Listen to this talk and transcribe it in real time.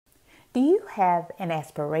Do you have an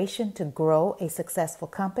aspiration to grow a successful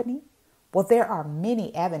company? Well, there are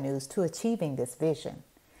many avenues to achieving this vision.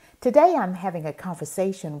 Today, I'm having a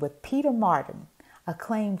conversation with Peter Martin,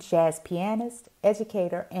 acclaimed jazz pianist,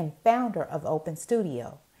 educator, and founder of Open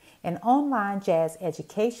Studio, an online jazz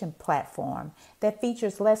education platform that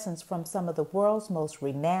features lessons from some of the world's most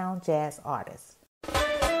renowned jazz artists.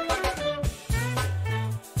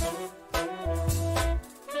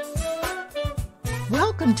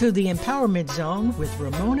 Welcome to the Empowerment Zone with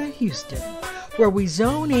Ramona Houston, where we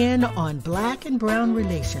zone in on Black and Brown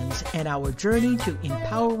relations and our journey to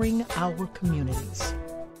empowering our communities.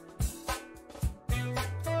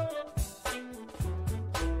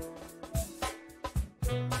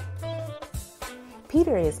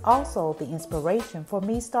 Peter is also the inspiration for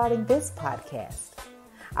me starting this podcast.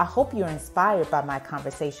 I hope you're inspired by my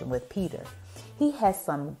conversation with Peter. He has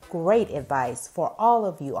some great advice for all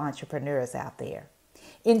of you entrepreneurs out there.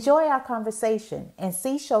 Enjoy our conversation and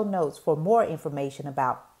see show notes for more information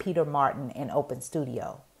about Peter Martin and Open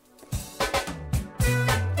Studio.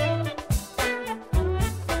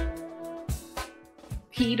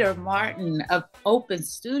 Peter Martin of Open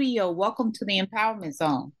Studio, welcome to the Empowerment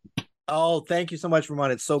Zone. Oh, thank you so much,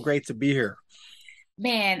 Ramona. It's so great to be here.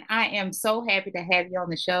 Man, I am so happy to have you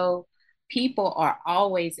on the show. People are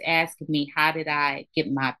always asking me, how did I get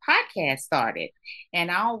my podcast started? And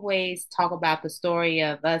I always talk about the story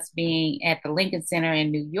of us being at the Lincoln Center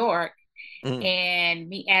in New York and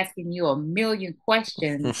me asking you a million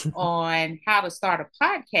questions on how to start a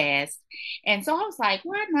podcast. And so I was like,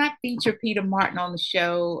 why not feature Peter Martin on the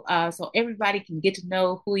show so everybody can get to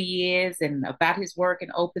know who he is and about his work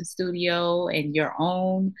in Open Studio and your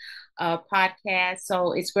own podcast.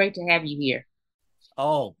 So it's great to have you here.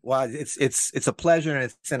 Oh, well, it's a pleasure and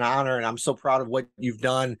it's an honor. And I'm so proud of what you've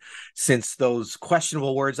done since those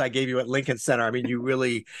questionable words I gave you at Lincoln Center. I mean, you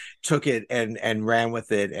really took it and ran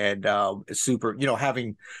with it. And super,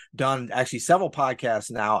 having done actually several podcasts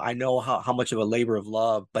now, I know how much of a labor of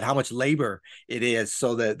love, but how much labor it is.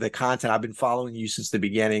 So the content, I've been following you since the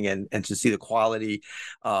beginning and to see the quality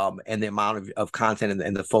and the amount of content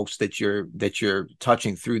and the folks that you're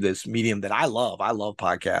touching through this medium that I love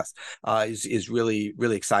podcasts is really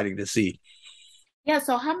exciting to see. Yeah.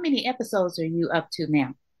 So how many episodes are you up to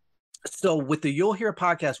now? So with the You'll Hear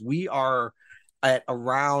podcast, we are at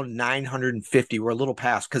around 950. We're a little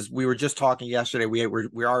past because we were just talking yesterday.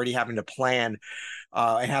 We're already having to plan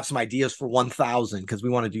and have some ideas for 1,000 because we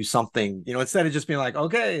want to do something, instead of just being like,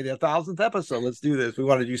 okay, the 1,000th episode, let's do this. We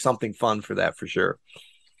want to do something fun for that for sure.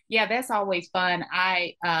 Yeah, that's always fun.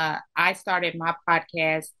 I started my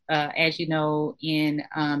podcast, as you know, in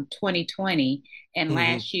 2020, and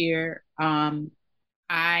last year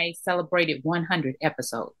I celebrated 100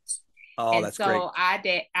 episodes. Oh, and that's so great.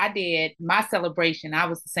 I did my celebration. I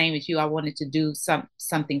was the same as you. I wanted to do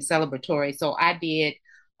something celebratory, so I did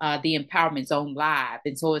the Empowerment Zone live,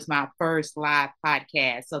 and so it's my first live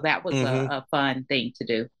podcast. So that was a fun thing to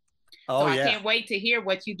do. Oh, so I yeah. can't wait to hear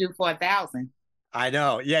what you do for 1,000. I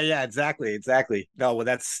know. Yeah, exactly. No, well,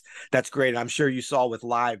 that's great. I'm sure you saw with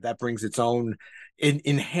live, that brings its own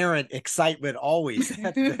inherent excitement always.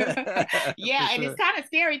 Yeah, and it's kind of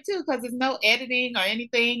scary too because there's no editing or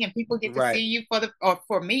anything, and people get to see you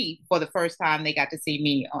for me for the first time. They got to see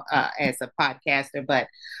me as a podcaster, but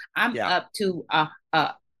I'm up to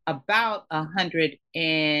about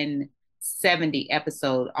 170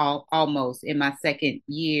 episodes almost in my second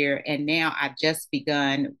year, and now I've just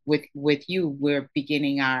begun with you. We're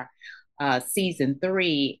beginning our season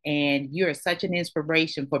 3, and you're such an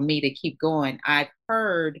inspiration for me to keep going. I've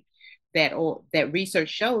heard that research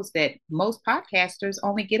shows that most podcasters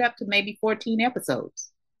only get up to maybe 14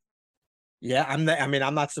 episodes. Yeah, I'm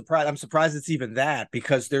not surprised. I'm surprised it's even that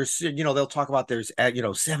because there's, they'll talk about there's,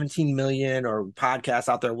 17 million or podcasts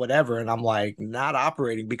out there, whatever. And I'm like, not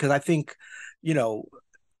operating because I think,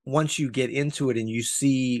 once you get into it and you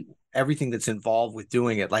see everything that's involved with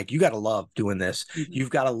doing it, like you got to love doing this. You've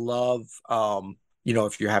got to love,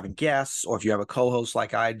 if you're having guests or if you have a co-host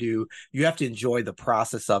like I do, you have to enjoy the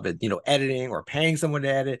process of it, editing or paying someone to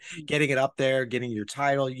edit, getting it up there, getting your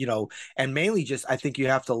title, and mainly just, I think you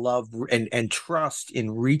have to love and trust in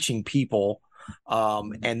reaching people.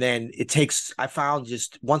 And then I found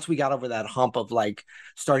just once we got over that hump of like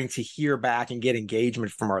starting to hear back and get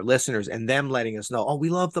engagement from our listeners and them letting us know, oh, we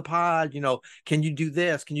love the pod, can you do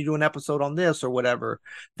this? Can you do an episode on this or whatever?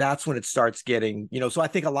 That's when it starts getting, so I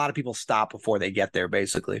think a lot of people stop before they get there,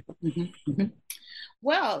 basically.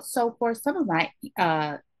 Well, so for some of my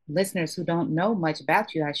listeners who don't know much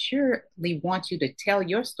about you, I surely want you to tell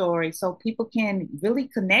your story so people can really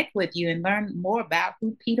connect with you and learn more about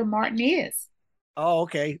who Peter Martin is. Oh,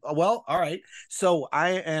 okay. Well, all right. So I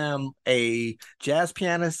am a jazz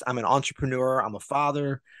pianist. I'm an entrepreneur. I'm a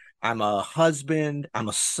father. I'm a husband. I'm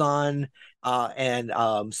a son, and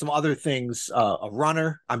some other things. A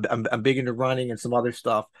runner. I'm big into running and some other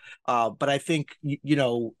stuff. But I think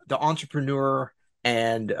the entrepreneur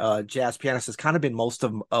and jazz pianist has kind of been most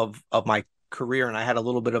of my career, and I had a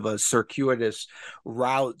little bit of a circuitous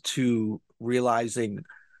route to realizing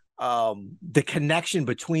the connection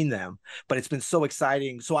between them. But it's been so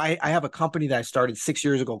exciting. So I have a company that I started 6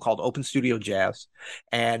 years ago called Open Studio Jazz,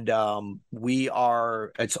 and it's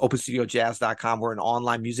openstudiojazz.com. We're an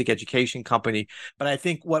online music education company. But I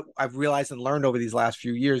think what I've realized and learned over these last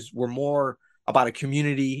few years, we're more about a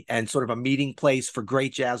community and sort of a meeting place for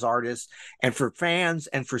great jazz artists and for fans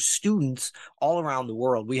and for students all around the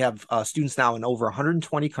world. We have students now in over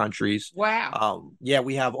 120 countries. Wow. Yeah,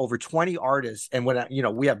 we have over 20 artists, and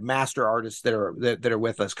we have master artists that are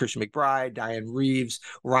with us: Christian McBride, Diane Reeves,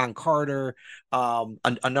 Ron Carter,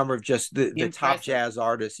 a number of just the top jazz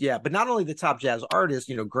artists. Yeah, but not only the top jazz artists,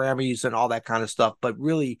 Grammys and all that kind of stuff, but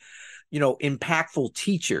really, impactful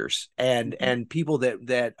teachers and people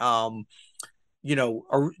that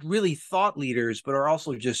are really thought leaders, but are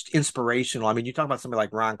also just inspirational. I mean, you talk about somebody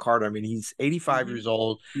like Ron Carter. I mean, he's 85 years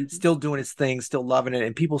old, still doing his thing, still loving it,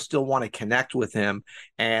 and people still want to connect with him.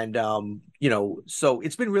 And so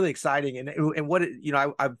it's been really exciting. And what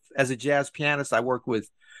I've as a jazz pianist, I worked with.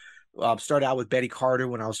 Started out with Betty Carter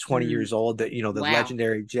when I was 20 years old, the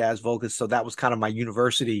legendary jazz vocalist. So that was kind of my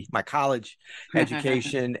university, my college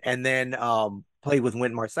education. And then played with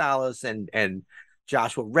Wynton Marsalis and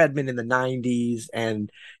Joshua Redman in the 90s, and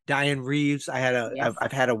Diane Reeves.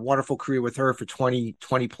 I've had a wonderful career with her for 20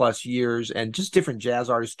 plus years, and just different jazz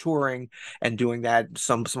artists touring and doing that,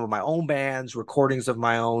 some of my own bands, recordings of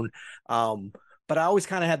my own. But I always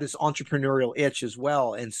kind of had this entrepreneurial itch as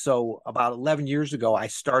well. And so about 11 years ago, I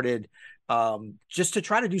started just to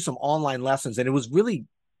try to do some online lessons. And it was really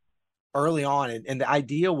early on. And the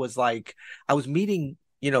idea was like, I was meeting,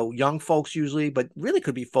 young folks usually, but really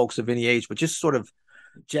could be folks of any age, but just sort of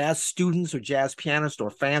jazz students or jazz pianists or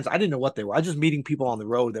fans. I didn't know what they were. I was just meeting people on the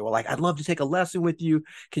road. They were like, I'd love to take a lesson with you.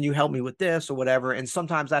 Can you help me with this or whatever? And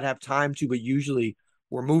sometimes I'd have time to, but usually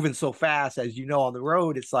we're moving so fast, as you know, on the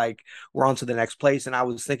road, it's like we're on to the next place. And I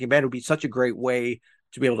was thinking, man, it would be such a great way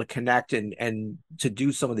to be able to connect and to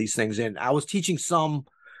do some of these things. And I was teaching some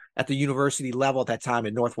at the university level at that time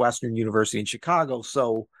at Northwestern University in Chicago.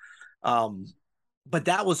 So, but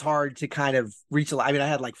that was hard to kind of reach. I mean, I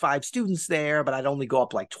had like 5 students there, but I'd only go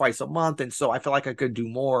up like twice a month. And so I felt like I could do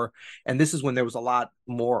more. And this is when there was a lot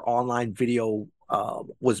more online video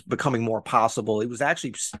was becoming more possible. It was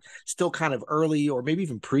actually still kind of early, or maybe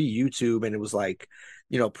even pre-YouTube. And it was like,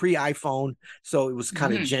 pre-iPhone. So it was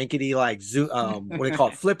kind of jankety, like Zoom, what they call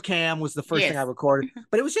it, flip cam was the first thing I recorded.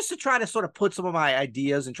 But it was just to try to sort of put some of my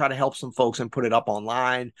ideas and try to help some folks and put it up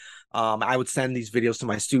online. I would send these videos to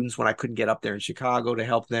my students when I couldn't get up there in Chicago to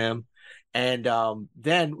help them. And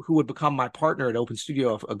then who would become my partner at Open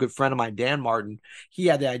Studio, a good friend of mine, Dan Martin, he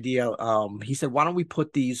had the idea. He said, why don't we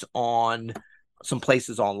put these on some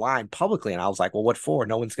places online publicly? And I was like, well, what for?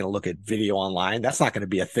 No one's going to look at video online. That's not going to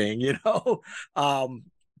be a thing,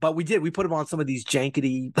 But we put them on some of these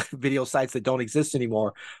jankety video sites that don't exist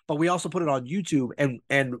anymore. But we also put it on YouTube.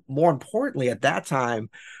 And more importantly, at that time,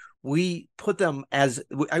 we put them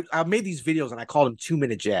I made these videos and I called them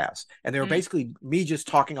 2-minute jazz. And they were basically me just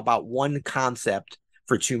talking about one concept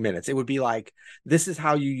for 2 minutes. It would be like, this is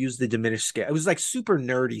how you use the diminished scale. It was like super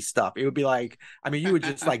nerdy stuff. It would be like, I mean, you would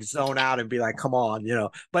just like zone out and be like, come on,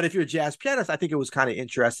 But if you're a jazz pianist, I think it was kind of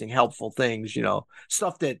interesting, helpful things,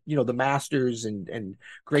 stuff that, the masters and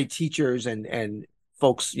great teachers and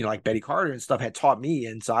folks, like Betty Carter and stuff had taught me.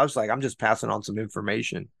 And so I was like, I'm just passing on some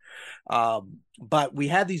information. But we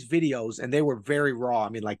had these videos and they were very raw. I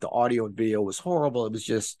mean, like the audio and video was horrible. It was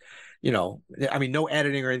just, no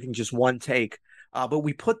editing or anything, just one take. But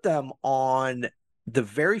we put them on the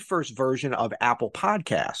very first version of Apple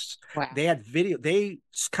Podcasts. Wow. They had video. They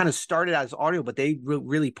kind of started as audio, but they were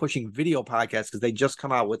really pushing video podcasts because they just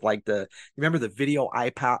come out with like remember the video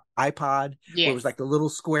iPod? Yes. Where it was like the little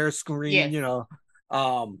square screen,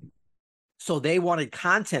 So they wanted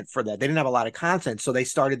content for that. They didn't have a lot of content. So they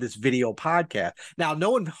started this video podcast. Now, no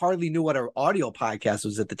one hardly knew what an audio podcast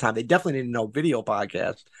was at the time. They definitely didn't know video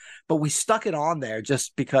podcasts, but we stuck it on there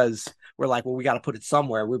just because we're like, well, we got to put it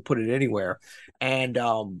somewhere. We'll put it anywhere. And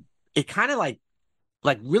it kind of like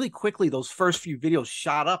really quickly, those first few videos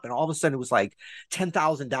shot up and all of a sudden it was like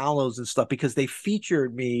 10,000 downloads and stuff because they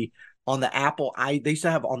featured me on the Apple, they used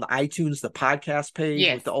to have on the iTunes, the podcast page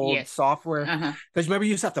Yes, with the old yes. software. Uh-huh. Because remember,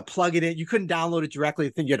 you used to have to plug it in. You couldn't download it directly. I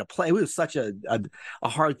think you had to play. It was such a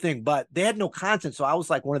hard thing, but they had no content. So I was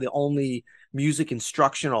like one of the only music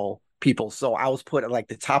instructional people. So I was put at like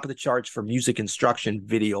the top of the charts for music instruction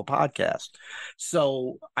video podcast.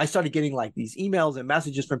 So I started getting like these emails and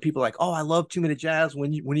messages from people like, oh, I love 2 Minute Jazz. When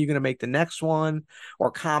are you going to make the next one? Or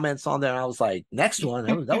comments on there. And I was like, next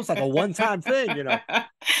one? That was like a one-time thing, you know.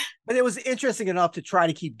 But it was interesting enough to try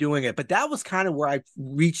to keep doing it. But that was kind of where I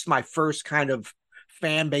reached my first kind of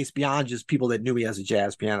fan base beyond just people that knew me as a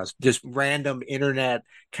jazz pianist, just random internet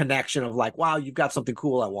connection of like, wow, you've got something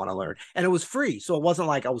cool I want to learn. And it was free. So it wasn't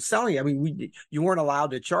like I was selling it. I mean, you weren't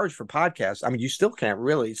allowed to charge for podcasts. I mean, you still can't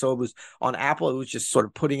really. So it was on Apple. It was just sort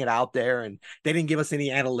of putting it out there, and they didn't give us any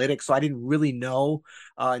analytics. So I didn't really know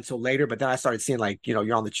until later. But then I started seeing like, you know,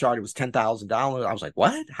 you're on the chart. It was 10,000 downloads. I was like,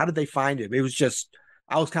 what? How did they find it? It was just,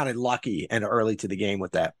 I was kind of lucky and early to the game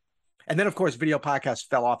with that. And then, of course, video podcasts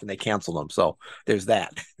fell off and they canceled them. So there's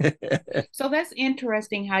that. So that's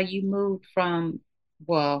interesting how you moved from,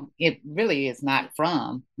 well, it really is not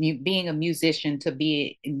from you being a musician to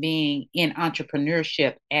being in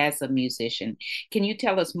entrepreneurship as a musician. Can you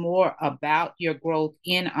tell us more about your growth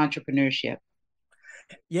in entrepreneurship?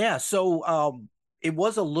 Yeah. So it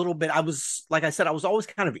was a little bit, like I said, I was always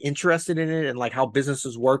kind of interested in it and like how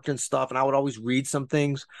businesses worked and stuff. And I would always read some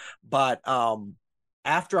things. But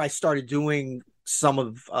after I started doing some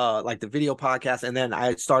of like the video podcast, and then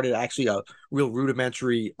I started actually a real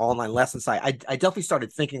rudimentary online lesson site, I definitely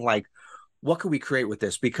started thinking like, what could we create with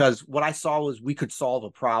this? Because what I saw was we could solve a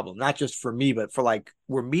problem, not just for me, but for like,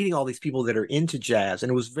 we're meeting all these people that are into jazz.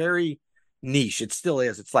 And it was very niche. It still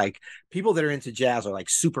is. It's like people that are into jazz are like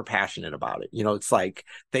super passionate about it. You know, it's like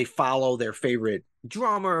they follow their favorite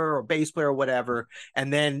drummer or bass player or whatever.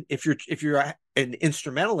 And then if you're an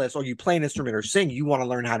instrumentalist or you play an instrument or sing, you want to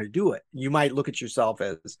learn how to do it. You might look at yourself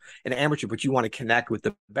as an amateur, but you want to connect with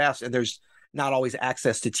the best. And there's not always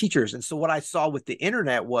access to teachers. And so what I saw with the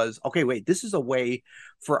internet was, okay, wait, this is a way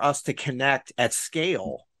for us to connect at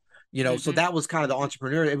scale. You know, so that was kind of the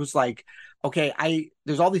entrepreneur. It was like, okay,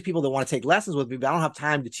 there's all these people that want to take lessons with me, but I don't have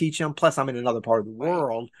time to teach them. Plus, I'm in another part of the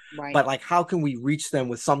world. Right. But like, how can we reach them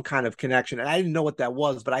with some kind of connection? And I didn't know what that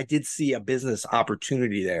was, but I did see a business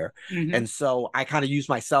opportunity there. And so I kind of used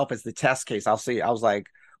myself as the test case. I was like,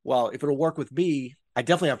 well, if it'll work with me, I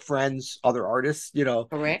definitely have friends, other artists, you know,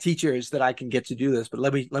 Correct. teachers that I can get to do this. But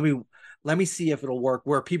let me see if it'll work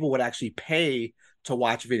where people would actually pay to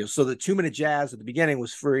watch videos. So the 2 Minute Jazz at the beginning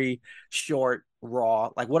was free, short,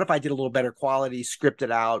 raw. Like, what if I did a little better quality,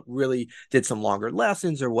 scripted out, really did some longer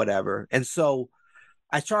lessons or whatever? And so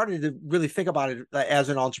I started to really think about it as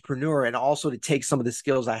an entrepreneur, and also to take some of the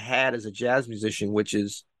skills I had as a jazz musician, which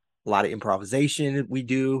is a lot of improvisation we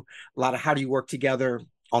do, a lot of how do you work together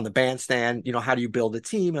on the bandstand, you know, how do you build a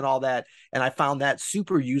team and all that. And I found that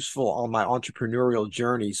super useful on my entrepreneurial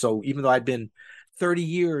journey. So even though I'd been 30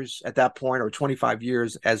 years at that point, or 25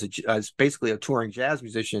 years as basically a touring jazz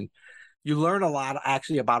musician, you learn a lot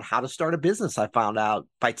actually about how to start a business. I found out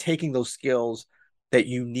by taking those skills that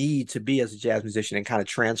you need to be as a jazz musician and kind of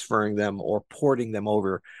transferring them or porting them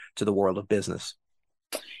over to the world of business.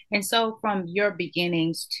 And so from your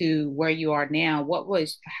beginnings to where you are now,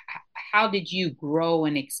 how did you grow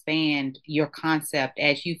and expand your concept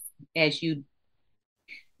as you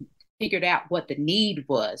figured out what the need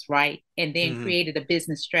was, right? And then created a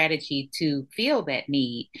business strategy to fill that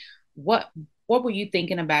need. What were you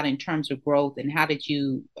thinking about in terms of growth, and how did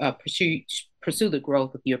you pursue the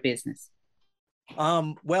growth of your business?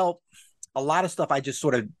 Well, a lot of stuff I just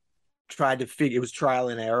sort of tried to figure. It was trial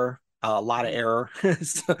and error, a lot of error.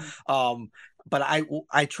 So, but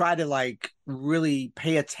I try to like really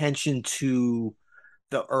pay attention to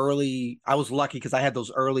the early. I was lucky because I had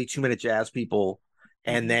those early 2 Minute Jazz people.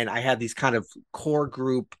 And then I had these kind of core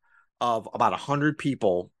group of about 100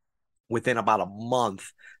 people within about a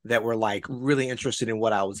month that were like really interested in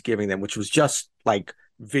what I was giving them, which was just like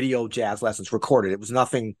video jazz lessons recorded. It was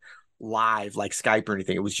nothing live like Skype or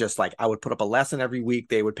anything. It was just like I would put up a lesson every week.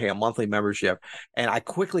 They would pay a monthly membership. And I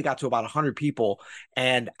quickly got to about 100 people.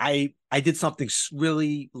 And I did something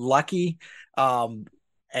really lucky.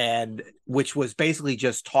 And which was basically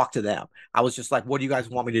just talk to them. I was just like, what do you guys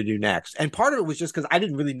want me to do next? And part of it was just because I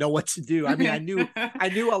didn't really know what to do. I mean, I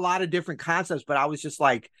knew a lot of different concepts, but I was just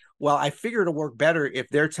like, well, I figure it'll work better if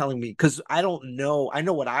they're telling me, because I don't know. I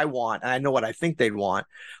know what I want and I know what I think they'd want.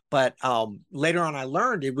 But later on, I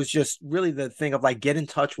learned it was just really the thing of like, get in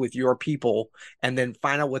touch with your people and then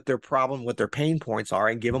find out what their problem, what their pain points are,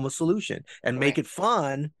 and give them a solution and make Right. it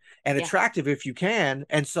fun and Yeah. attractive if you can.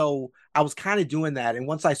 And so I was kind of doing that. And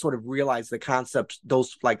once I sort of realized the concepts,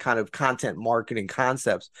 those like kind of content marketing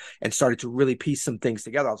concepts, and started to really piece some things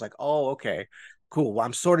together, I was like, oh, okay, cool. Well,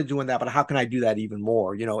 I'm sort of doing that, but how can I do that even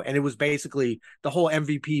more? And it was basically the whole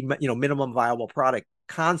MVP, minimum viable product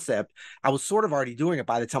concept. I was sort of already doing it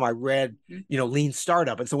by the time I read, Lean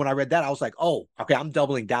Startup. And so when I read that, I was like, oh, okay, I'm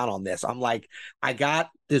doubling down on this. I'm like, I got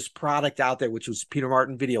this product out there, which was Peter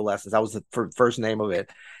Martin Video Lessons. That was the first name of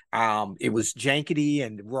it. It was jankety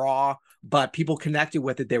and raw, but people connected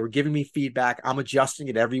with it. They were giving me feedback. I'm adjusting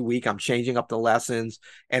it every week. I'm changing up the lessons,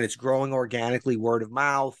 and it's growing organically, word of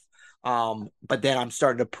mouth. But then I'm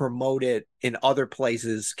starting to promote it in other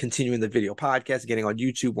places, continuing the video podcast, getting on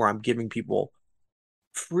YouTube, where I'm giving people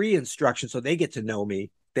free instruction so they get to know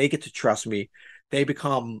me, they get to trust me, they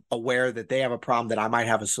become aware that they have a problem that I might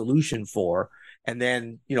have a solution for. And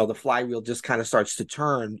then, the flywheel just kind of starts to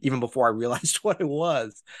turn even before I realized what it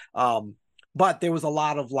was. But there was a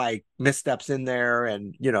lot of like missteps in there,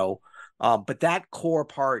 and but that core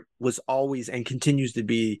part was always and continues to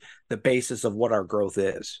be the basis of what our growth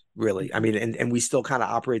is, really. I mean, and we still kind of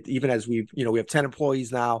operate, even as we have 10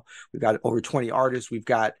 employees now. We've got over 20 artists. We've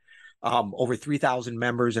got over 3,000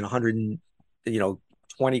 members in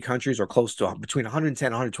 120 countries, or close to between 110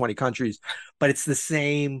 and 120 countries. But it's the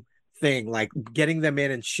same thing, like getting them in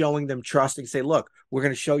and showing them trust and say, look, we're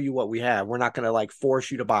going to show you what we have. We're not going to like force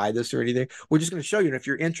you to buy this or anything. We're just going to show you. And if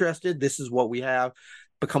you're interested, this is what we have.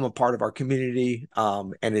 Become a part of our community.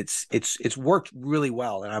 And it's worked really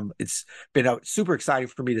well. And it's been super exciting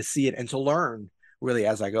for me to see it and to learn really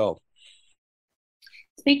as I go.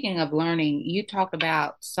 Speaking of learning, you talk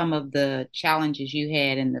about some of the challenges you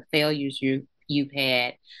had and the failures you've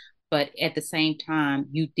had, but at the same time,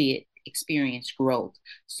 you did experience growth.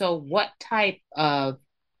 So what type of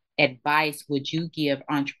advice would you give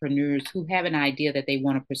entrepreneurs who have an idea that they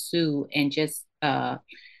want to pursue and just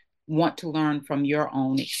want to learn from your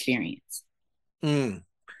own experience?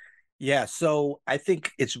 Yeah, so I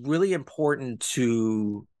think it's really important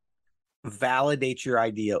to validate your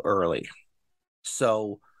idea early.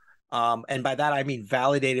 So, and by that I mean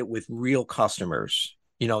validate it with real customers.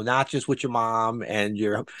 Not just with your mom and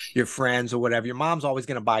your friends or whatever. Your mom's always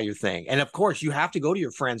going to buy your thing, and of course, you have to go to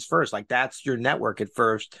your friends first. Like that's your network at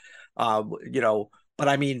first, But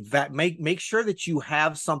I mean, make sure that you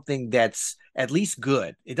have something that's at least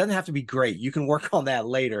good. It doesn't have to be great. You can work on that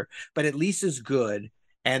later, but at least is good,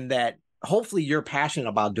 and that hopefully you're passionate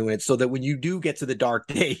about doing it, so that when you do get to the dark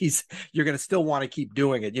days, you're going to still want to keep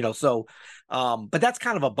doing it, so, but that's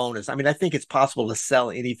kind of a bonus. I mean, I think it's possible to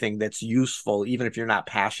sell anything that's useful, even if you're not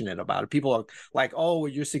passionate about it. People are like, oh,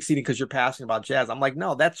 you're succeeding because you're passionate about jazz. I'm like,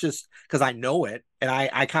 no, that's just because I know it. And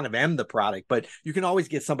I kind of am the product, but you can always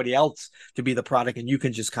get somebody else to be the product, and you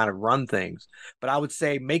can just kind of run things. But I would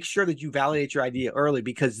say make sure that you validate your idea early,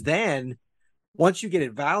 because then once you get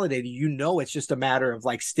it validated, it's just a matter of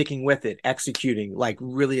like sticking with it, executing, like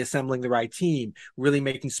really assembling the right team, really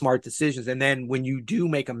making smart decisions. And then when you do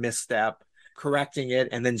make a misstep, correcting it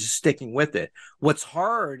and then just sticking with it. What's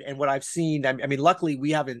hard, and what I've seen, I mean, luckily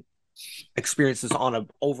we haven't experienced this on an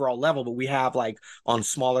overall level, but we have like on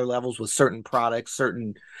smaller levels with certain products,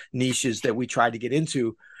 certain niches that we try to get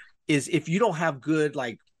into, is if you don't have good,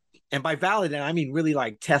 like, and by valid, I mean really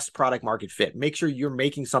like test product market fit. Make sure you're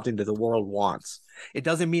making something that the world wants. It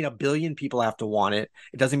doesn't mean a billion people have to want it.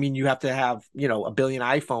 It doesn't mean you have to have, a billion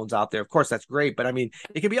iPhones out there. Of course, that's great. But I mean,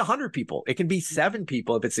 it can be 100 people. It can be 7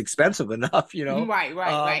 people if it's expensive enough, Right.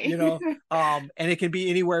 And it can be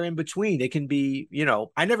anywhere in between. It can be,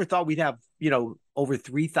 I never thought we'd have, over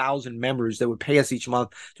 3,000 members that would pay us each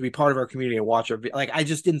month to be part of our community and watch our, like, I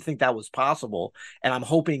just didn't think that was possible. And I'm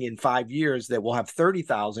hoping in 5 years that we'll have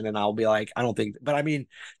 30,000, and I'll be like, I don't think, but I mean,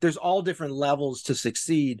 there's all different levels to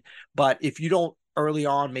succeed. But if you don't early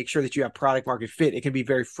on make sure that you have product market fit, it can be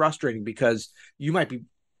very frustrating, because you might be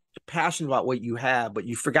passionate about what you have, but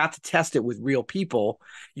you forgot to test it with real people.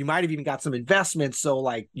 You might have even got some investments. So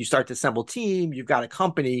like you start to assemble team, you've got a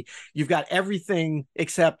company, you've got everything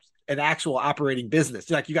except an actual operating business.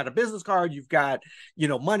 Like you got a business card, you've got,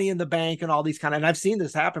 money in the bank and all these and I've seen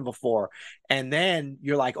this happen before. And then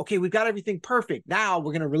you're like, okay, we've got everything perfect. Now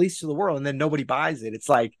we're going to release to the world, and then nobody buys it. It's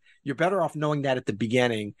like, you're better off knowing that at the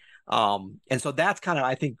beginning. And so that's kind of,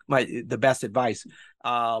 I think, the best advice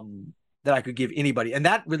that I could give anybody. And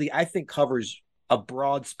that really, I think, covers a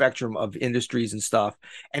broad spectrum of industries and stuff.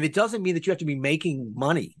 And it doesn't mean that you have to be making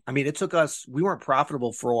money. I mean, it took us, we weren't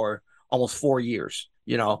profitable for almost 4 years,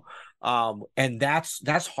 and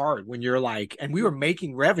that's hard when you're like, and we were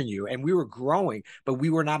making revenue and we were growing, but we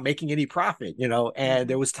were not making any profit, and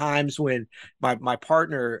there was times when my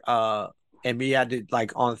partner and me had to,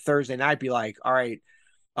 like, on Thursday night be like, all right,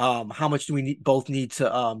 how much do we both need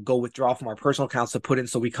to go withdraw from our personal accounts to put in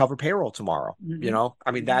so we cover payroll tomorrow?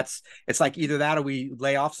 I mean, it's like either that or we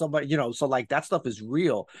lay off somebody, so like that stuff is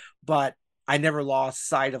real. But I never lost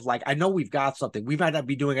sight of, like, I know we've got something. We might not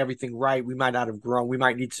be doing everything right. We might not have grown. We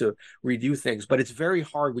might need to redo things, but it's very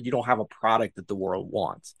hard when you don't have a product that the world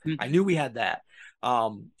wants. I knew we had that.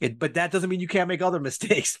 But that doesn't mean you can't make other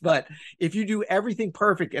mistakes. But if you do everything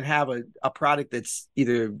perfect and have a product that's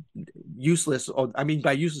either useless, or, I mean,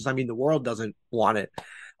 by useless, I mean the world doesn't want it,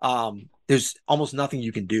 there's almost nothing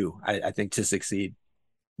you can do, I think, to succeed.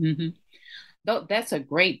 That's a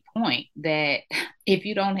great point, that if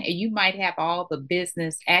you might have all the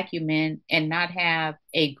business acumen and not have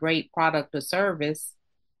a great product or service.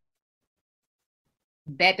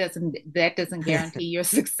 That doesn't guarantee your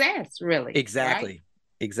success, really. Exactly.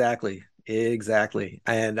 Right? Exactly.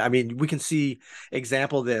 And I mean, we can see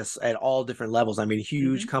example of this at all different levels. I mean,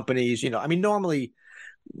 huge companies, I mean, normally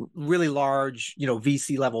really large,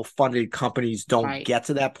 VC level funded companies don't get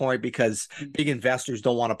to that point because big investors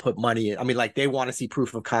don't want to put money in. I mean, like, they want to see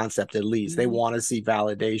proof of concept, at least. They want to see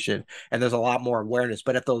validation, and there's a lot more awareness.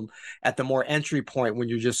 But at the more entry point, when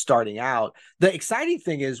you're just starting out, the exciting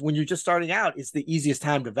thing is when you're just starting out, it's the easiest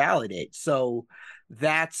time to validate. So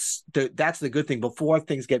that's the good thing. Before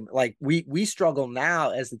things get, like, we struggle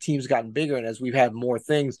now as the team's gotten bigger and as we've had more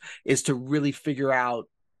things, is to really figure out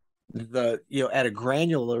at a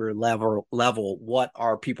granular level what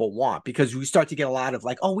our people want, because we start to get a lot of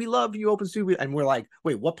like, oh, we love you, Open Studio, and we're like,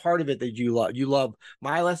 wait, what part of it did you love? You love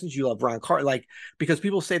my lessons, you love Ron Carter, like, because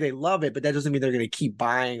people say they love it, but that doesn't mean they're going to keep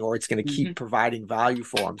buying or it's going to keep providing value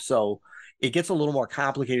for them. So it gets a little more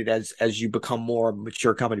complicated as you become more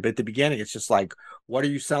mature company. But at the beginning, it's just like, what are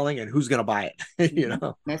you selling and who's going to buy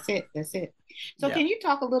it? That's it. So can you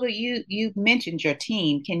talk a little, you mentioned your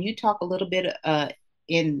team, can you talk a little bit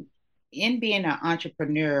in being an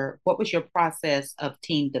entrepreneur, what was your process of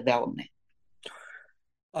team development?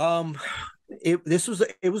 It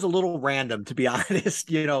was a little random, to be honest.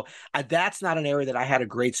 That's not an area that I had a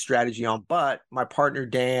great strategy on, but my partner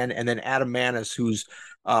Dan, and then Adam Manis, who's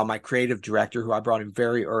my creative director, who I brought in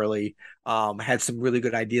very early, had some really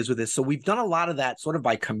good ideas with this. So we've done a lot of that sort of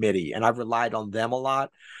by committee, and I've relied on them a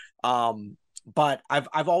lot. But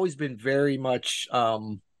I've always been very much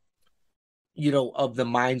of the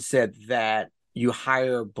mindset that you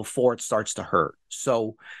hire before it starts to hurt.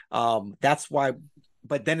 So that's why,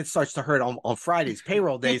 but then it starts to hurt on Fridays,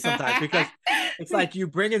 payroll day sometimes, because it's like you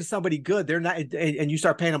bring in somebody good, they're not, and you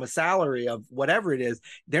start paying them a salary of whatever it is,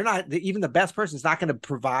 they're not, even the best person is not going to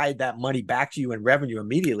provide that money back to you in revenue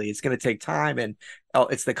immediately. It's going to take time, and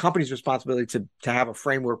it's the company's responsibility to have a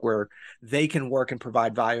framework where they can work and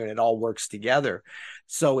provide value and it all works together.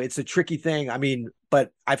 So it's a tricky thing. I mean,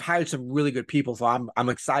 but I've hired some really good people, so I'm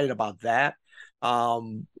excited about that.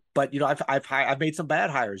 But I've made some bad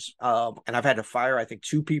hires, and I've had to fire, I think,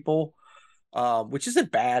 2 people, which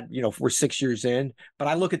isn't bad. We're 6 years in, but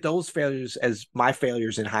I look at those failures as my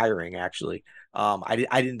failures in hiring. Actually, I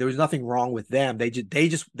didn't. There was nothing wrong with them.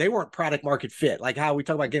 They weren't product market fit. Like how we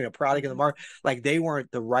talk about getting a product in the market, like they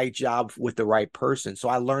weren't the right job with the right person. So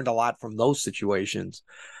I learned a lot from those situations.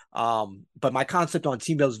 But my concept on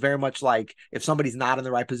team building is very much like, if somebody's not in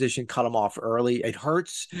the right position, cut them off early. It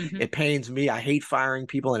hurts. It pains me. I hate firing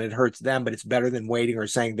people, and it hurts them, but it's better than waiting or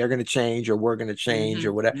saying they're going to change or we're going to change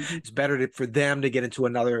or whatever. It's better for them to get into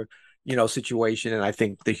another, situation. And I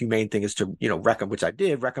think the humane thing is to, which I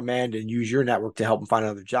did recommend, and use your network to help them find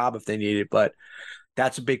another job if they need it. But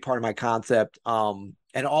that's a big part of my concept. And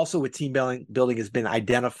also with team building has been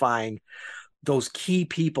identifying those key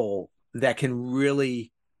people that can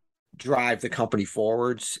really drive the company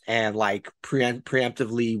forwards, and like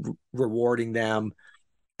preemptively rewarding them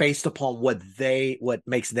based upon what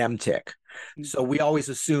makes them tick. So we always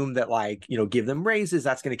assume that, like, give them raises,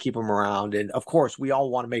 that's going to keep them around. And of course we all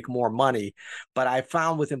want to make more money, but I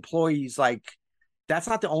found with employees, like, that's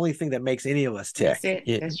not the only thing that makes any of us tick.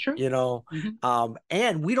 That's true.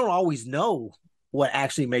 And we don't always know what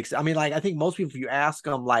actually makes, I mean, like, I think most people, if you ask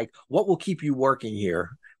them, like, what will keep you working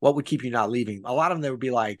here? What would keep you not leaving? A lot of them, they would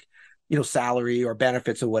be like, salary or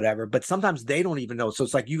benefits or whatever, but sometimes they don't even know. So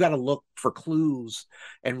it's like, you got to look for clues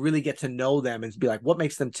and really get to know them and be like, what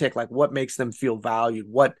makes them tick? Like, what makes them feel valued?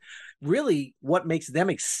 What makes them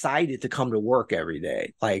excited to come to work every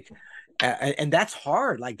day? Like, And that's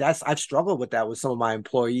hard. Like I've struggled with that with some of my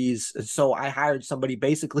employees. And so I hired somebody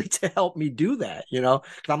basically to help me do that, you know,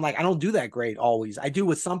 because I'm like, I don't do that great always. I do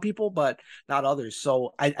with some people, but not others.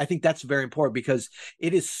 So I think that's very important because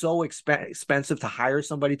it is so expensive to hire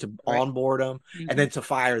somebody to Right. onboard them and Mm-hmm. then to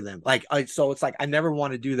fire them. So it's like, I never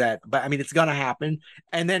want to do that, but I mean, it's going to happen.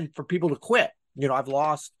 And then for people to quit, you know, I've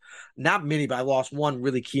lost not many, but I lost one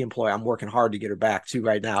really key employee. I'm working hard to get her back too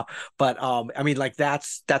right now. But I mean, like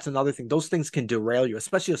that's another thing. Those things can derail you,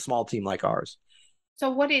 especially a small team like ours.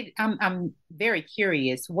 So I'm very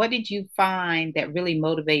curious, what did you find that really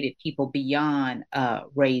motivated people beyond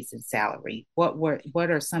raise in salary? What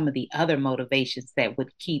are some of the other motivations that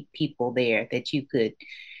would keep people there that you could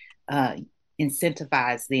uh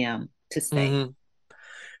incentivize them to stay? Mm-hmm.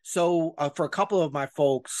 So for a couple of my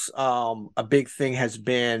folks, a big thing has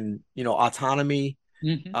been, you know, autonomy,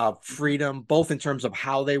 Mm-hmm. freedom, both in terms of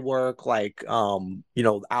how they work, like, you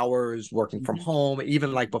know, hours working from Mm-hmm. home,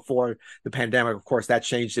 even like before the pandemic, of course, that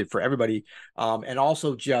changed it for everybody. And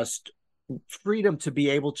also just freedom to be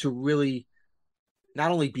able to really not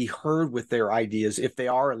only be heard with their ideas if they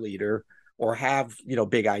are a leader or have, you know,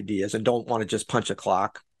 big ideas and don't want to just punch a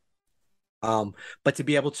clock, but to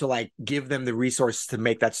be able to like give them the resources to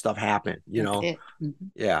make that stuff happen, you That's know. it. Mm-hmm.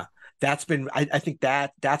 Yeah, that's been I think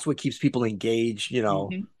that's what keeps people engaged, you know.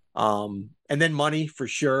 Mm-hmm. And then money for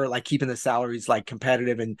sure, like keeping the salaries like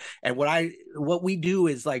competitive. And what we do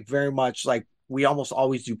is like very much like we almost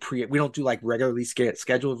always do we don't do like regularly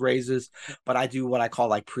scheduled raises, but I do what I call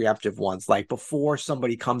like preemptive ones, like before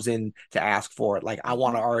somebody comes in to ask for it, like I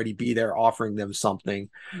want to already be there offering them something.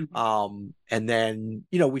 Mm-hmm. And then,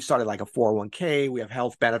 you know, we started like a 401k, we have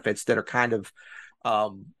health benefits that are kind of,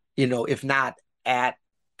 you know, if not at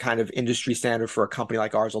kind of industry standard for a company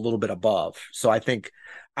like ours, a little bit above. So I think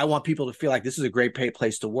I want people to feel like this is a great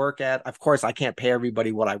place to work at. Of course, I can't pay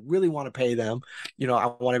everybody what I really want to pay them. You know, I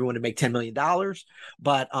want everyone to make $10 million,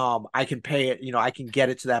 but I can pay it, you know, I can get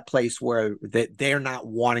it to that place where they're not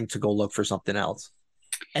wanting to go look for something else.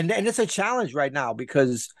 And it's a challenge right now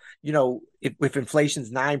because, you know, if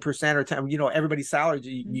inflation's 9% or 10, you know, everybody's salary,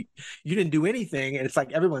 you didn't do anything. And it's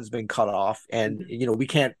like everyone's been cut off. And, Mm-hmm. you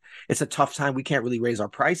know, it's a tough time. We can't really raise our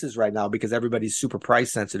prices right now because everybody's super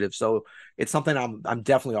price sensitive. So it's something I'm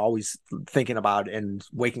definitely always thinking about and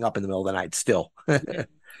waking up in the middle of the night still.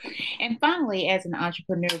 And finally, as an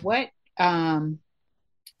entrepreneur, um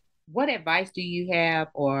what advice do you have,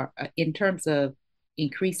 or in terms of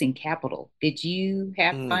increasing capital? Did you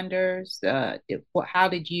have Mm. funders? How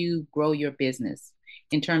did you grow your business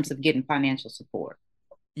in terms of getting financial support?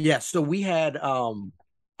 Yeah. So we had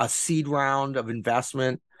a seed round of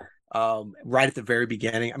investment right at the very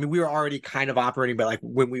beginning. I mean, we were already kind of operating, but like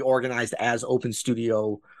when we organized as Open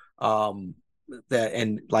Studio, um,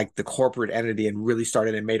 and like the corporate entity and really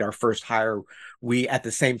started and made our first hire, we at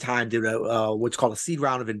the same time did what's called a seed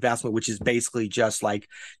round of investment, which is basically just like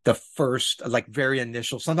the first, like very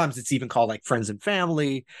initial. Sometimes it's even called like friends and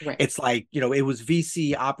family. Right. It's like, you know, it was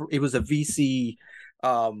it was a VC,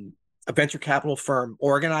 a venture capital firm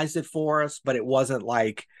organized it for us, but it wasn't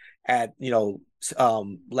like at, you know,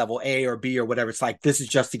 level A or B or whatever. It's like, this is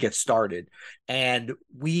just to get started. And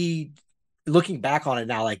looking back on it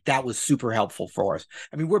now, like that was super helpful for us.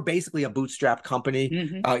 I mean, we're basically a bootstrap company,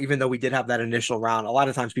 Mm-hmm. even though we did have that initial round. A lot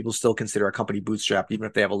of times people still consider a company bootstrapped, even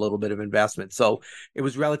if they have a little bit of investment. So it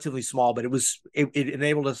was relatively small, but it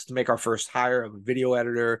enabled us to make our first hire of a video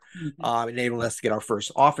editor, Mm-hmm. enabled us to get our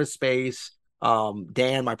first office space.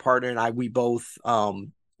 Dan, my partner, and I, we both,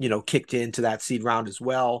 you know, kicked into that seed round as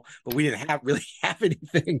well, but we didn't really have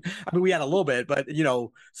anything. I mean, we had a little bit, but you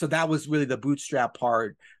know, so that was really the bootstrap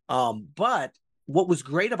part. But what was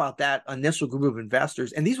great about that initial group of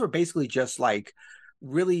investors, and these were basically just like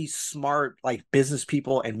really smart, like business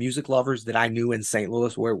people and music lovers that I knew in St.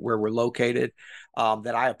 Louis, where we're located,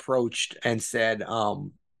 that I approached and said,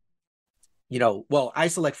 you know, well,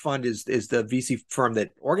 iSelect Fund is the VC firm that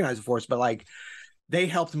organized it for us, but like they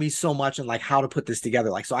helped me so much in like how to put this together.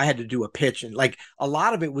 Like, so I had to do a pitch, and like a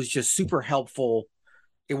lot of it was just super helpful.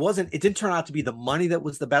 It didn't turn out to be the money that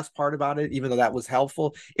was the best part about it, even though that was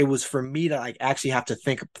helpful. It was for me to like actually have to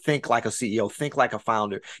think like a CEO, think like a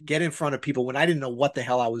founder, get in front of people when I didn't know what the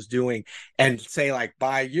hell I was doing, and say like,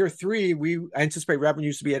 by year 3 we anticipate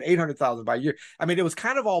revenues to be at 800,000 by year. I mean, it was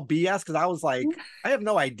kind of all BS because I was like, I have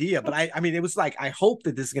no idea, but I mean, it was like, I hope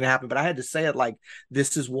that this is going to happen, but I had to say it like,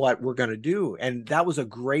 this is what we're going to do. And that was a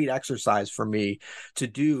great exercise for me to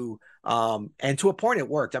do. And to a point it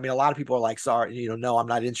worked. I mean, a lot of people are like, sorry, you know, no, I'm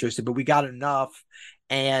not interested, but we got enough.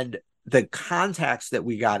 And the contacts that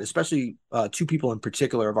we got, especially 2 people in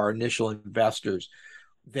particular of our initial investors,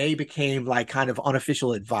 they became like kind of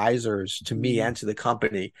unofficial advisors to me and to the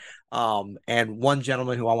company. And one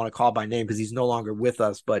gentleman who I want to call by name because he's no longer with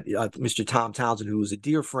us, but Mr. Tom Townsend, who was a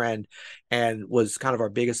dear friend and was kind of our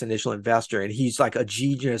biggest initial investor. And he's like a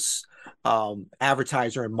genius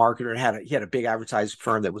advertiser and marketer, and he had a big advertising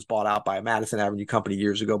firm that was bought out by a Madison Avenue company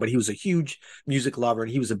years ago. But he was a huge music lover,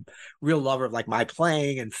 and he was a real lover of like my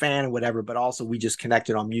playing and fan and whatever. But also we just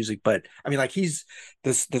connected on music. But I mean, like he's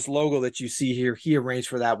this logo that you see here. He arranged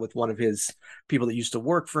for that with one of his people that used to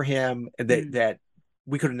work for him. That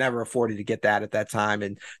we could have never afforded to get that at that time,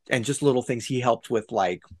 and just little things he helped with,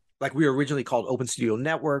 like we were originally called Open Studio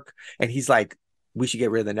Network, and he's like, we should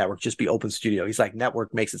get rid of the network, just be Open Studio. He's like,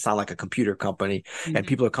 network makes it sound like a computer company, and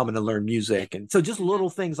people are coming to learn music. And so just little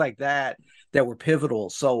things like that were pivotal.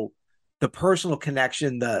 So the personal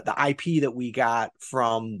connection, the IP that we got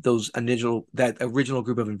from that original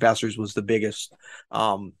group of investors was the biggest.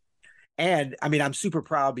 And I mean, I'm super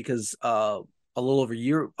proud because a little over a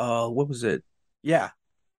year, what was it? Yeah.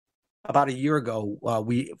 About a year ago,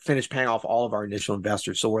 we finished paying off all of our initial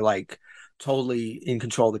investors. So we're like totally in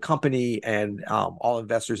control of the company, and all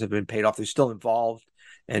investors have been paid off. They're still involved.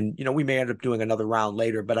 And, we may end up doing another round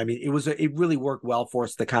later, but I mean, it really worked well for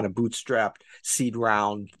us, the kind of bootstrapped seed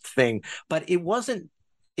round thing, but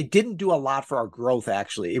it didn't do a lot for our growth.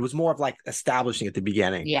 Actually, it was more of like establishing at the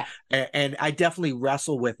beginning. Yeah. And I definitely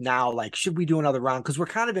wrestle with now, like, should we do another round? Because we're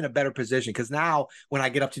kind of in a better position. Because now when I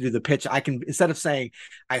get up to do the pitch, I can, instead of saying,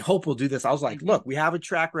 I hope we'll do this, I was like, look, we have a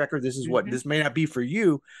track record. This is what, this may not be for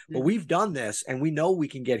you, but we've done this and we know we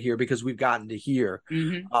can get here because we've gotten to here.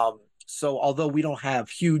 So although we don't have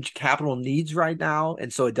huge capital needs right now,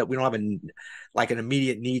 and so we don't have an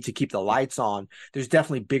immediate need to keep the lights on, there's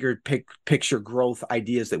definitely bigger picture growth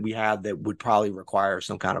ideas that we have that would probably require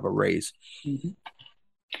some kind of a raise.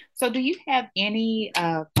 So do you have any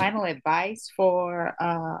final advice for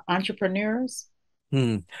entrepreneurs?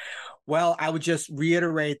 Well, I would just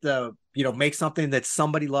reiterate make something that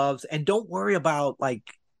somebody loves, and don't worry about like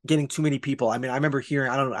getting too many people. I mean, I remember hearing,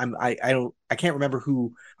 I can't remember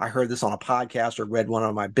who I heard this on a podcast or read one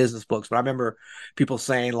of my business books, but I remember people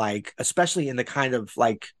saying, like, especially in the kind of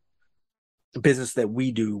like business that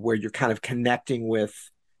we do, where you're kind of connecting with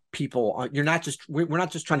people, we're not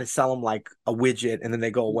just trying to sell them like a widget and then they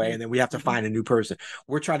go away and then we have to find a new person.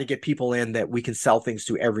 We're trying to get people in that we can sell things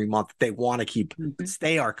to every month. They want to keep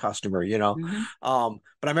stay our customer,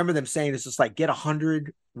 but I remember them saying, it's just like, get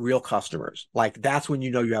 100 real customers. Like, that's when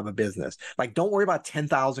you know you have a business. Like, don't worry about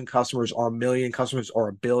 10,000 customers or 1 million customers or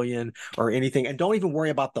 1 billion or anything, and don't even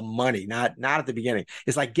worry about the money. Not at the beginning.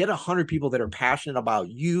 It's like, get 100 people that are passionate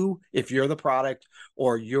about you, if you're the product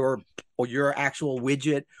or your actual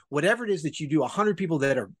widget, whatever it is that you do. 100 people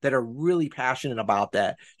that are really passionate about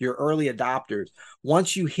that, your early adopters.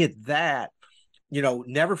 Once you hit that,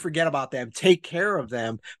 never forget about them, take care of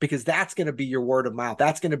them, because that's going to be your word of mouth.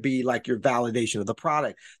 That's going to be like your validation of the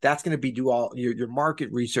product. That's going to be do all your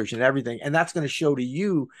market research and everything. And that's going to show to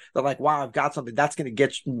you that, like, wow, I've got something that's going to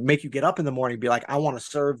make you get up in the morning and be like, I want to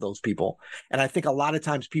serve those people. And I think a lot of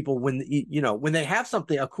times people, when they have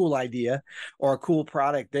something, a cool idea or a cool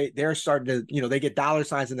product, they're starting to, they get dollar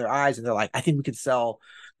signs in their eyes and they're like, I think we could sell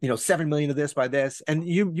 7 million of this by this. And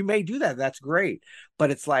you may do that. That's great. But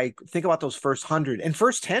it's like, think about those first 100 and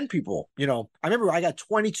first 10 people. I remember I got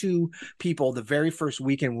 22 people the very first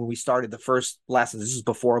weekend when we started the first lessons. This is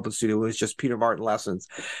before Open Studio. It was just Peter Martin lessons.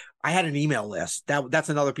 I had an email list. That's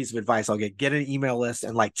another piece of advice I'll get an email list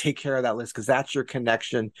and like take care of that list, because that's your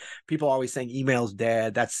connection. People are always saying email's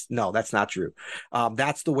dead. That's not true.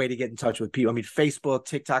 That's the way to get in touch with people. I mean, Facebook,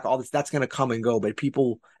 TikTok, all this, that's going to come and go, but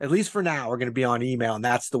people, at least for now, are going to be on email, and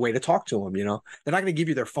that's the way to talk to them. They're not going to give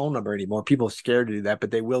you their phone number anymore. People are scared to do that,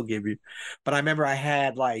 but they will give you. But I remember I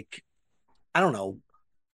had like, I don't know,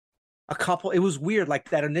 a couple. It was weird, like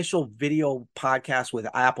that initial video podcast with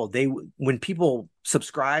Apple, when people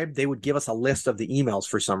subscribed, they would give us a list of the emails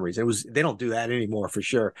for some reason. They don't do that anymore for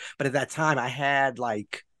sure, but at that time I had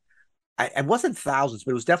like, it wasn't thousands,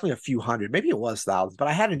 but it was definitely a few hundred. Maybe it was thousands, but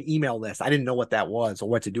I had an email list. I didn't know what that was or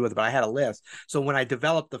what to do with it, but I had a list. So when I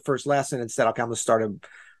developed the first lesson and said, okay, I'm going to start a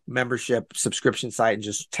membership subscription site and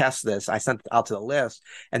just test this, I sent it out to the list.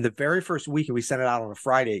 And the very first weekend, we sent it out on a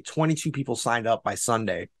Friday, 22 people signed up by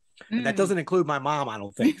Sunday. And that doesn't include my mom, I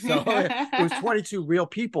don't think. So it was 22 real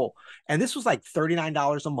people. And this was like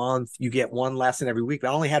 $39 a month. You get one lesson every week. I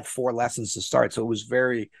only had 4 lessons to start. So it was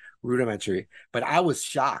very rudimentary. But I was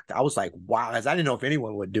shocked. I was like, wow, I didn't know if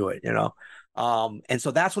anyone would do it, And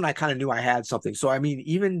so that's when I kind of knew I had something. So, I mean,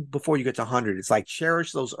 even before you get to 100, it's like,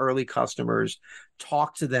 cherish those early customers,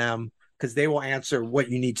 talk to them, because they will answer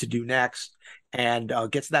what you need to do next. and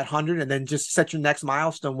get to that 100, and then just set your next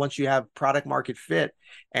milestone once you have product market fit,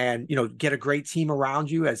 and get a great team around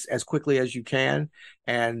you as quickly as you can,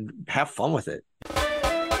 and have fun with it.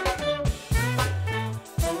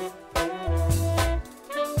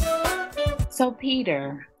 So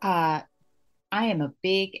Peter, I am a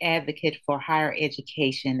big advocate for higher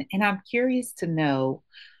education, and I'm curious to know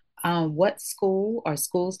what school or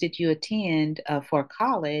schools did you attend for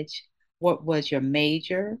college? What was your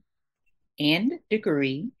major and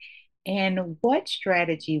degree? And what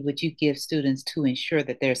strategy would you give students to ensure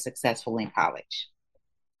that they're successful in college?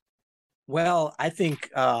 Well, I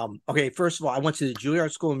think, okay, first of all, I went to the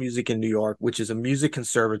Juilliard School of Music in New York, which is a music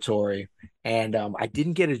conservatory, and I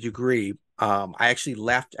didn't get a degree. I actually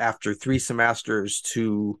left after 3 semesters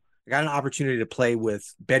I got an opportunity to play with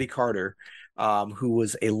Betty Carter, who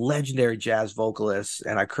was a legendary jazz vocalist.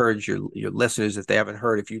 And I encourage your listeners, if they haven't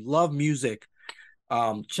heard, if you love music,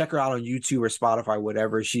 check her out on YouTube or Spotify,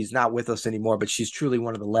 whatever. She's not with us anymore, but she's truly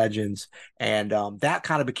one of the legends. And that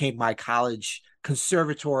kind of became my college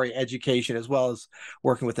conservatory education, as well as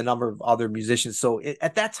working with a number of other musicians. So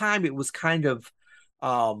at that time, it was kind of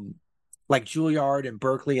like Juilliard and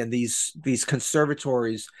Berkeley and these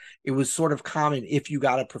conservatories. It was sort of common, if you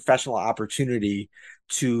got a professional opportunity,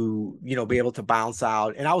 to be able to bounce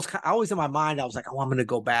out. And I was always in my mind, I was like, oh, I'm going to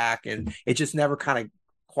go back, and it just never kind of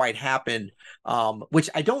quite happened, which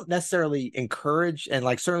I don't necessarily encourage. And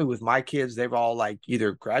like, certainly with my kids, they've all like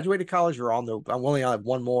either graduated college or I'm only on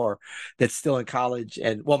one more that's still in college.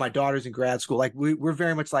 And well, my daughter's in grad school. Like we're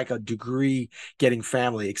very much like a degree getting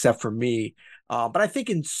family, except for me. But I think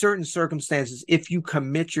in certain circumstances, if you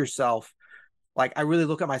commit yourself, like I really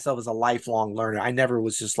look at myself as a lifelong learner. I never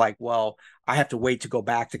was just like, well, I have to wait to go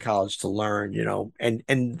back to college to learn,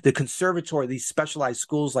 and the conservatory, these specialized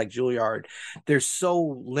schools like Juilliard, they're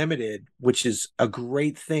so limited, which is a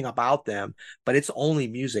great thing about them, but it's only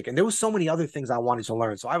music. And there was so many other things I wanted to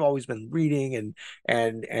learn. So I've always been reading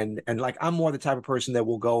and like, I'm more the type of person that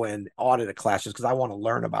will go and audit a class just because I want to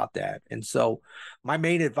learn about that. And so my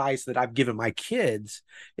main advice that I've given my kids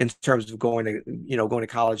in terms of going to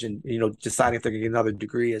college and, deciding if they're going to get another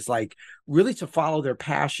degree is like really to follow their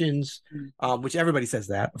passions, which everybody says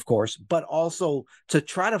that, of course, but also to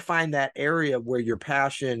try to find that area where your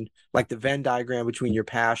passion, like the Venn diagram between your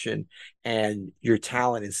passion and your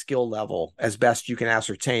talent and skill level, as best you can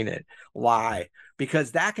ascertain it, lie.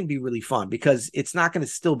 Because that can be really fun, because it's not going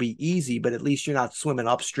to still be easy, but at least you're not swimming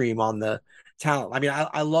upstream on the talent. I mean,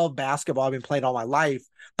 I love basketball. I've been playing all my life,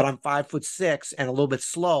 but I'm 5'6" and a little bit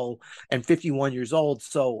slow and 51 years old.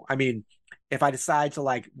 So, I mean, if I decide to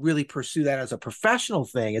like really pursue that as a professional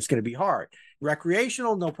thing, it's going to be hard.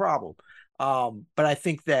 Recreational, no problem. But I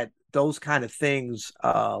think that those kind of things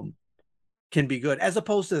can be good, as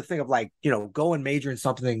opposed to the thing of like, go and major in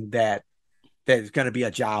something that is going to be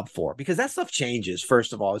a job for, because that stuff changes.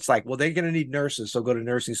 First of all, it's like, well, they're going to need nurses, so go to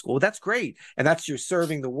nursing school. Well, that's great. And you're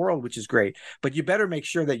serving the world, which is great. But you better make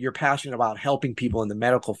sure that you're passionate about helping people in the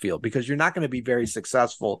medical field, because you're not going to be very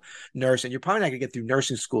successful nurse. And you're probably not going to get through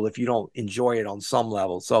nursing school if you don't enjoy it on some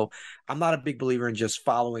level. So I'm not a big believer in just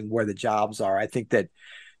following where the jobs are. I think that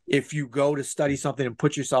if you go to study something and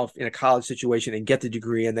put yourself in a college situation and get the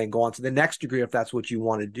degree and then go on to the next degree, if that's what you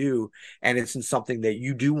want to do, and it's in something that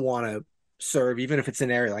you do want to serve, even if it's an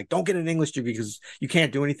area like, don't get an English degree because you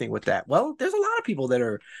can't do anything with that. Well, there's a lot of people that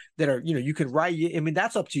are you can write. I mean,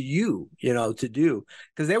 that's up to you, to do,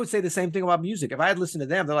 because they would say the same thing about music. If I had listened to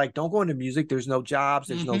them, they're like, don't go into music. There's no jobs,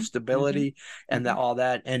 there's no stability, and all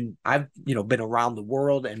that. And I've been around the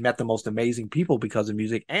world and met the most amazing people because of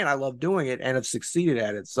music, and I love doing it and have succeeded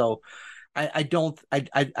at it. So I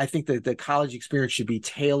think that the college experience should be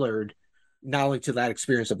tailored not only to that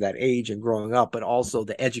experience of that age and growing up, but also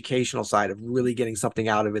the educational side of really getting something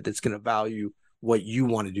out of it that's going to value what you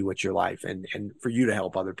want to do with your life, and for you to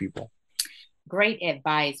help other people. Great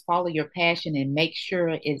advice. Follow your passion and make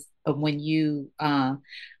sure is when you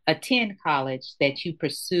attend college that you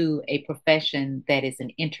pursue a profession that is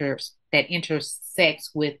that intersects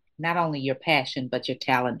with not only your passion, but your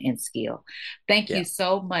talent and skill. Thank you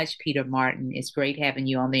so much, Peter Martin. It's great having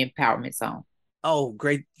you on the Empowerment Zone. Oh,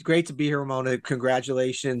 great to be here, Ramona.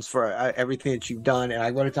 Congratulations for everything that you've done. And I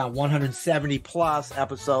wrote it down, 170 plus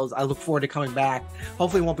episodes. I look forward to coming back.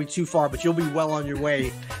 Hopefully it won't be too far, but you'll be well on your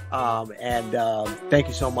way. Thank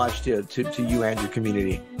you so much to you and your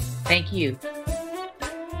community. Thank you.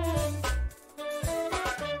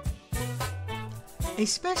 A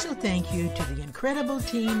special thank you to the incredible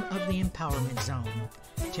team of the Empowerment Zone.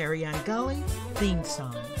 Terry Angulli, theme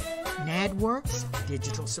song. NADWorks,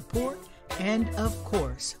 digital support. And of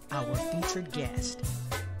course, our featured guest.